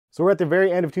So we're at the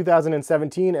very end of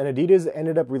 2017 and Adidas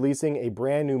ended up releasing a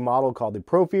brand new model called the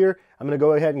Prophere. I'm going to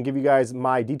go ahead and give you guys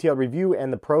my detailed review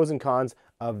and the pros and cons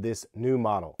of this new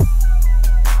model.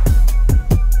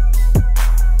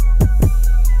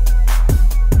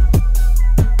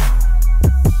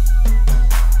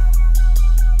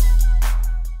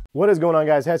 What is going on,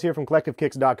 guys? Hes here from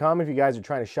CollectiveKicks.com. If you guys are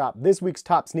trying to shop this week's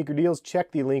top sneaker deals, check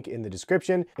the link in the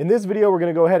description. In this video, we're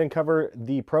going to go ahead and cover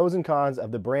the pros and cons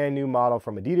of the brand new model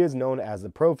from Adidas known as the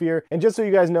Prophere. And just so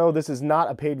you guys know, this is not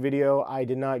a paid video. I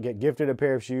did not get gifted a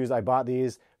pair of shoes. I bought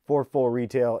these for full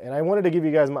retail, and I wanted to give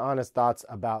you guys my honest thoughts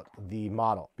about the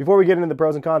model. Before we get into the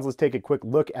pros and cons, let's take a quick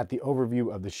look at the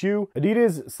overview of the shoe.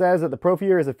 Adidas says that the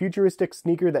Prophere is a futuristic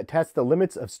sneaker that tests the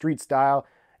limits of street style.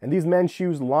 And these men's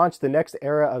shoes launch the next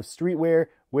era of streetwear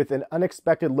with an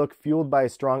unexpected look fueled by a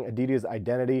strong Adidas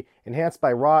identity, enhanced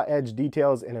by raw edge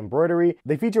details and embroidery.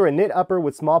 They feature a knit upper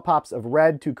with small pops of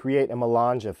red to create a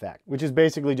melange effect, which is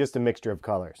basically just a mixture of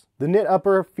colors. The knit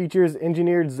upper features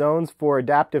engineered zones for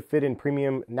adaptive fit and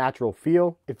premium natural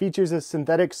feel. It features a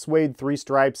synthetic suede 3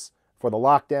 stripes for the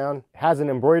lockdown, has an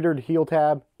embroidered heel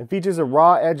tab, and features a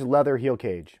raw edge leather heel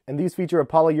cage. And these feature a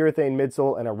polyurethane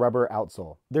midsole and a rubber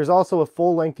outsole. There's also a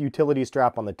full-length utility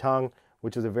strap on the tongue,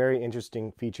 which is a very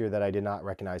interesting feature that I did not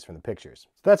recognize from the pictures.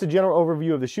 So that's a general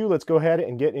overview of the shoe. Let's go ahead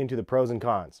and get into the pros and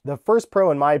cons. The first pro,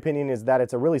 in my opinion, is that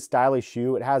it's a really stylish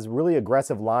shoe. It has really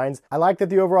aggressive lines. I like that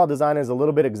the overall design is a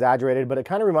little bit exaggerated, but it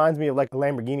kind of reminds me of like a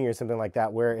Lamborghini or something like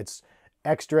that, where it's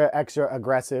extra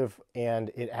aggressive and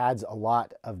it adds a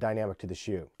lot of dynamic to the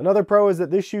shoe. Another pro is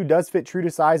that this shoe does fit true to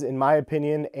size in my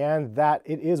opinion, and that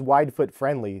it is wide foot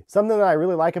friendly. Something that I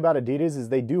really like about Adidas is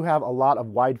they do have a lot of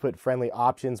wide foot friendly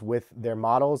options with their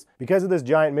models. Because of this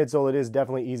giant midsole, it is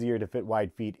definitely easier to fit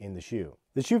wide feet in the shoe.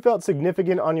 The shoe felt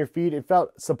significant on your feet. It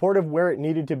felt supportive where it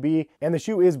needed to be, and the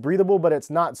shoe is breathable, but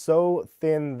it's not so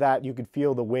thin that you could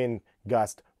feel the wind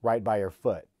gust right by your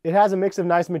foot. It has a mix of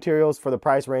nice materials for the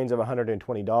price range of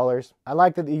 $120. I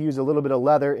like that they use a little bit of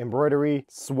leather, embroidery,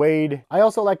 suede. I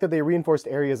also like that they reinforced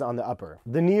areas on the upper.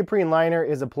 The neoprene liner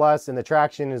is a plus, and the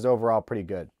traction is overall pretty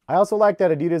good. I also like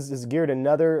that Adidas has geared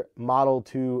another model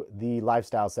to the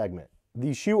lifestyle segment.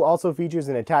 The shoe also features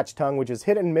an attached tongue, which is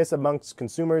hit and miss amongst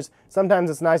consumers. Sometimes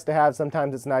it's nice to have,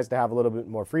 sometimes it's nice to have a little bit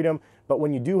more freedom, but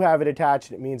when you do have it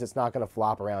attached, it means it's not going to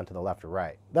flop around to the left or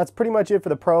right. That's pretty much it for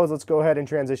the pros. Let's go ahead and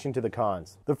transition to the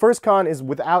cons. The first con is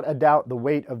without a doubt the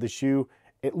weight of the shoe.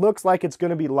 It looks like it's going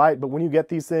to be light, but when you get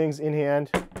these things in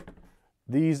hand,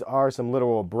 these are some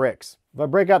literal bricks. If I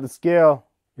break out the scale,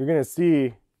 you're going to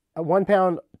see 1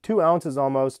 pound, 2 ounces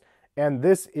almost, and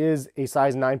this is a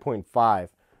size 9.5.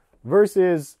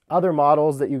 Versus other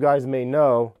models that you guys may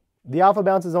know, the Alpha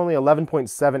Bounce is only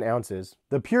 11.7 ounces.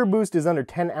 The Pure Boost is under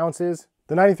 10 ounces.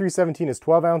 The 9317 is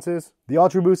 12 ounces. The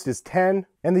Ultra Boost is 10.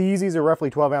 And the Yeezys are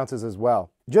roughly 12 ounces as well.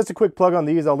 Just a quick plug on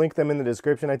these. I'll link them in the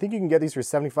description. I think you can get these for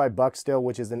 75 bucks still,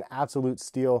 which is an absolute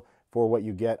steal for what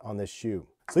you get on this shoe.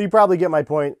 So you probably get my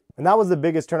point. And that was the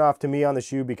biggest turnoff to me on the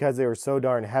shoe because they were so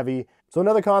darn heavy. So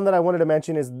another con that I wanted to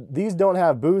mention is these don't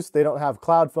have boost, they don't have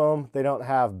cloud foam, they don't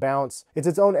have bounce. It's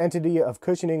its own entity of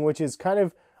cushioning, which is kind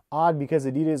of odd because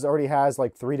Adidas already has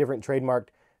like 3 different trademarked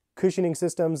cushioning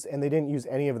systems and they didn't use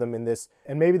any of them in this.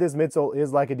 And maybe this midsole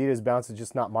is like Adidas Bounce, it's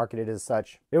just not marketed as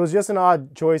such. It was just an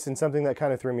odd choice and something that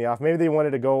kind of threw me off. Maybe they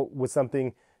wanted to go with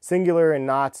something singular and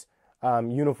not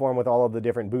uniform with all of the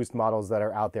different boost models that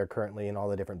are out there currently and all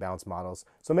the different bounce models.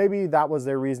 So maybe that was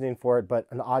their reasoning for it, but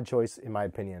an odd choice in my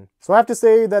opinion. So I have to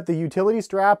say that the utility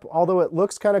strap, although it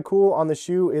looks kind of cool on the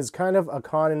shoe, is kind of a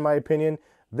con in my opinion.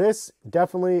 This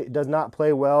definitely does not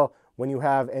play well when you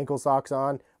have ankle socks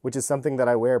on, which is something that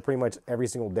I wear pretty much every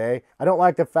single day. I don't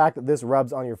like the fact that this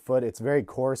rubs on your foot. It's very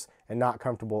coarse and not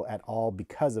comfortable at all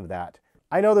because of that.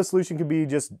 I know the solution could be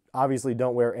just obviously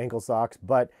don't wear ankle socks,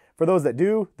 but for those that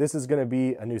do, this is going to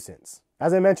be a nuisance.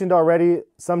 As I mentioned already,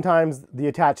 sometimes the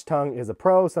attached tongue is a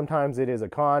pro, sometimes it is a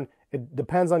con. It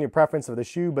depends on your preference of the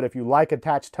shoe, but if you like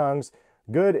attached tongues,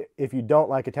 good. If you don't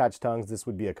like attached tongues, this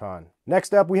would be a con.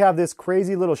 Next up, we have this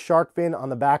crazy little shark fin on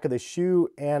the back of the shoe,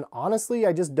 and honestly,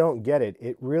 I just don't get it.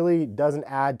 It really doesn't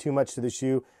add too much to the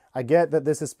shoe. I get that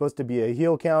this is supposed to be a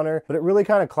heel counter, but it really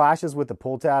kind of clashes with the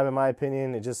pull tab in my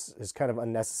opinion. It just is kind of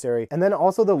unnecessary. And then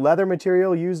also the leather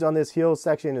material used on this heel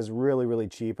section is really, really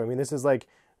cheap. I mean, this is like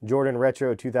Jordan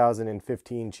Retro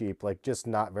 2015 cheap, like just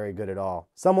not very good at all.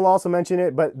 Some will also mention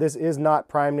it, but this is not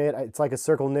prime knit. It's like a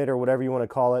circle knit or whatever you want to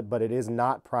call it, but it is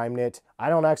not prime knit. I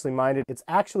don't actually mind it. It's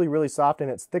actually really soft and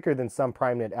it's thicker than some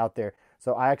prime knit out there.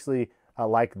 So I actually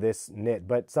like this knit,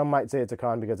 but some might say it's a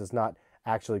con because it's not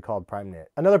actually called prime knit.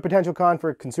 Another potential con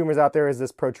for consumers out there is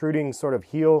this protruding sort of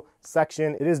heel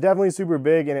section. It is definitely super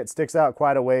big and it sticks out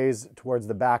quite a ways towards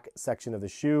the back section of the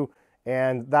shoe,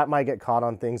 and that might get caught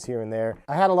on things here and there.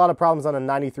 I had a lot of problems on a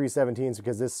 9317s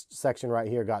because this section right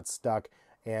here got stuck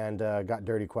and got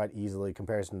dirty quite easily in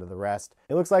comparison to the rest.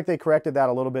 It looks like they corrected that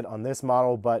a little bit on this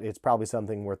model, but it's probably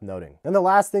something worth noting. And the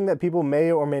last thing that people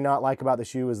may or may not like about the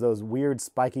shoe is those weird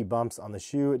spiky bumps on the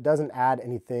shoe. It doesn't add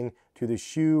anything to the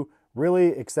shoe really,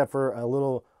 except for a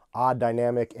little odd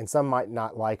dynamic, and some might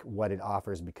not like what it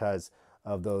offers because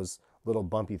of those little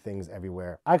bumpy things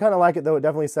everywhere. I kind of like it though. It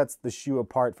definitely sets the shoe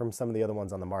apart from some of the other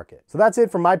ones on the market. So that's it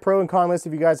for my pro and con list.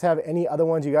 If you guys have any other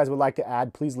ones you guys would like to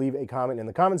add, please leave a comment in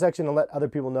the comment section and let other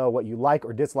people know what you like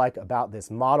or dislike about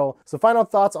this model. So final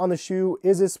thoughts on the shoe.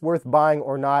 Is this worth buying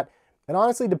or not? It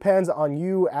honestly depends on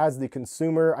you as the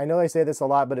consumer. I know I say this a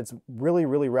lot, but it's really,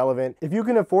 really relevant. If you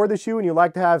can afford the shoe and you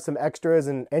like to have some extras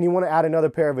and you want to add another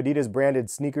pair of Adidas branded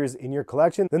sneakers in your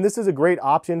collection, then this is a great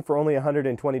option for only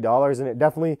 $120, and it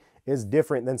definitely is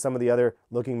different than some of the other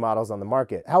looking models on the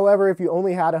market. However, if you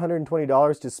only had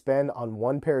 $120 to spend on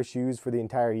one pair of shoes for the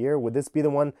entire year, would this be the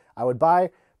one I would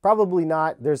buy? Probably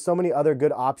not. There's so many other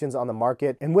good options on the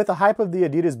market. And with the hype of the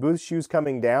Adidas Boost shoes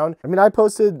coming down, I mean, I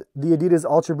posted the Adidas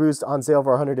Ultra Boost on sale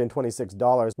for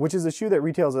 $126, which is a shoe that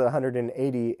retails at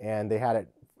 $180, and they had it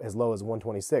as low as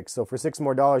 $126. So for $6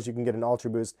 more, you can get an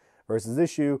Ultra Boost versus this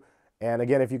shoe. And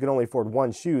again, if you can only afford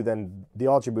one shoe, then the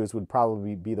Ultra Boost would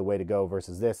probably be the way to go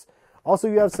versus this. Also,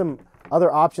 you have some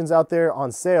other options out there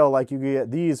on sale, like you can get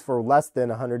these for less than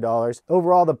 $100.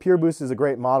 Overall, the Pure Boost is a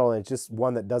great model, and it's just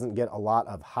one that doesn't get a lot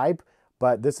of hype,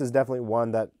 but this is definitely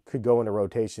one that could go into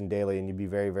rotation daily and you'd be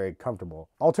very, very comfortable.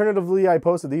 Alternatively, I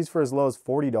posted these for as low as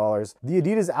 $40. The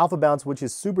Adidas Alpha Bounce, which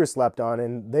is super slept on,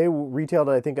 and they retailed,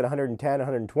 I think, at $110,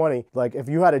 $120. Like, if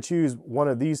you had to choose one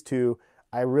of these two,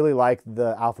 I really like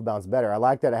the Alpha Bounce better. I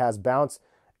like that it has bounce,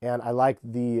 and I like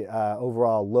the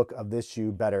overall look of this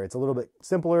shoe better. It's a little bit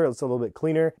simpler, it's a little bit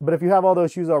cleaner, but if you have all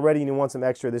those shoes already and you want some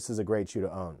extra, this is a great shoe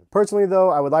to own. Personally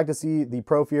though, I would like to see the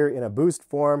Prophere in a boost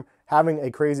form. Having a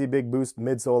crazy big boost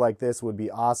midsole like this would be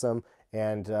awesome,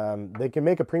 and they can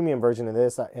make a premium version of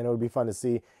this, and it would be fun to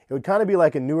see. It would kind of be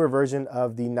like a newer version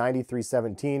of the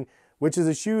 9317, which is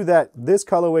a shoe that this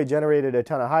colorway generated a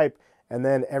ton of hype, and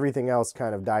then everything else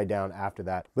kind of died down after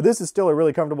that. But this is still a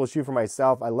really comfortable shoe for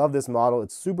myself. I love this model.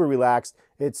 It's super relaxed.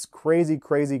 It's crazy,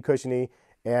 crazy cushiony.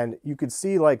 And you could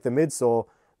see like the midsole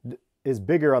is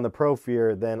bigger on the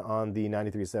Prophere than on the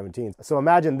 9317. So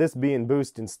imagine this being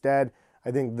boost instead.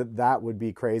 I think that would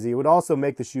be crazy. It would also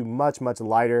make the shoe much, much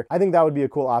lighter. I think that would be a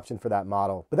cool option for that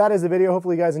model. But that is the video.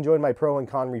 Hopefully you guys enjoyed my pro and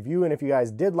con review. And if you guys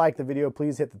did like the video,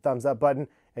 please hit the thumbs up button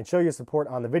and show your support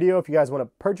on the video. If you guys want to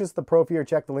purchase the Prophere,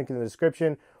 check the link in the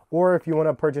description. Or if you want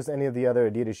to purchase any of the other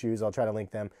Adidas shoes, I'll try to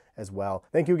link them as well.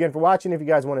 Thank you again for watching. If you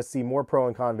guys want to see more pro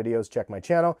and con videos, check my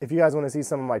channel. If you guys want to see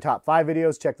some of my top 5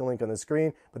 videos, check the link on the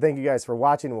screen. But thank you guys for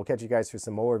watching, and we'll catch you guys for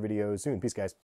some more videos soon. Peace, guys.